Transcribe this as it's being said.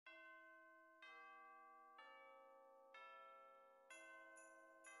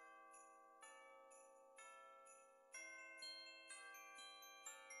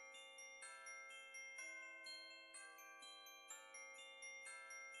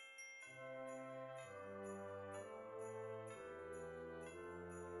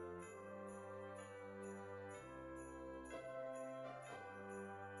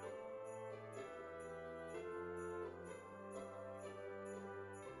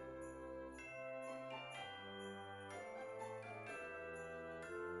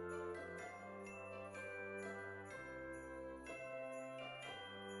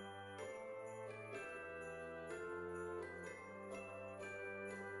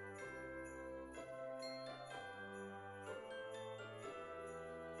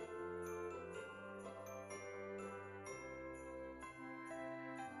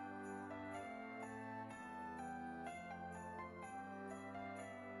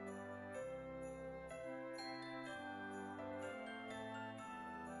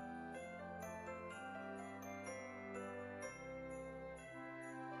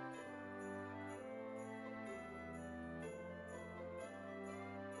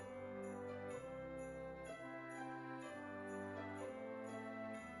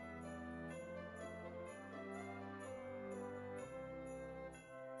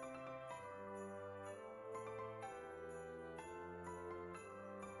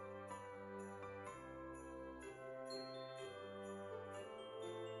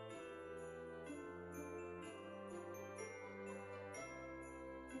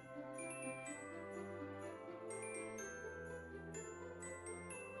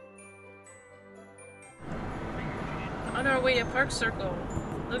our way to Park Circle.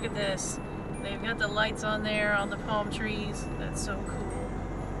 Look at this. They've got the lights on there on the palm trees. That's so cool.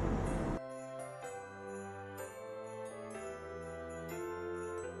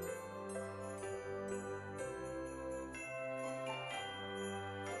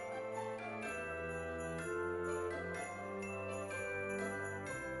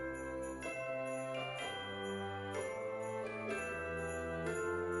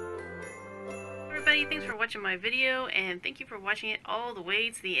 Everybody, thanks for watching my video, and thank you for watching it all the way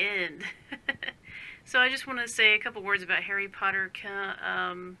to the end. So I just want to say a couple words about Harry Potter.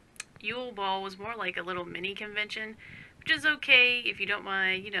 Yule Ball was more like a little mini convention, which is okay if you don't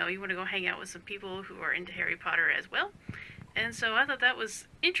mind, you want to go hang out with some people who are into Harry Potter as well. And so I thought that was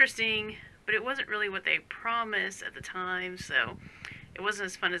interesting, but it wasn't really what they promised at the time, so it wasn't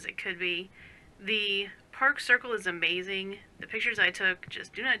as fun as it could be. The Park Circle is amazing. The pictures I took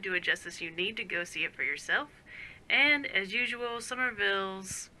just do not do it justice. You need to go see it for yourself. And as usual,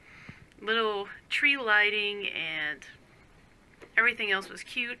 Summerville's little tree lighting and everything else was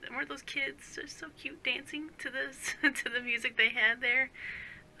cute. And weren't those kids just so cute dancing to this to the music they had there?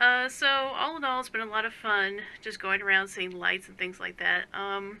 So all in all, it's been a lot of fun just going around seeing lights and things like that.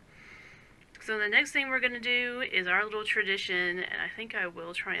 So the next thing we're going to do is our little tradition, and I think I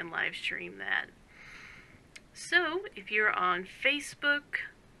will try and live stream that. So if you're on Facebook,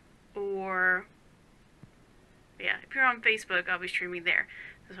 if you're on Facebook, I'll be streaming there.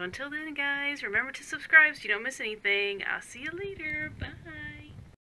 So until then, guys, remember to subscribe so you don't miss anything. I'll see you later. Bye.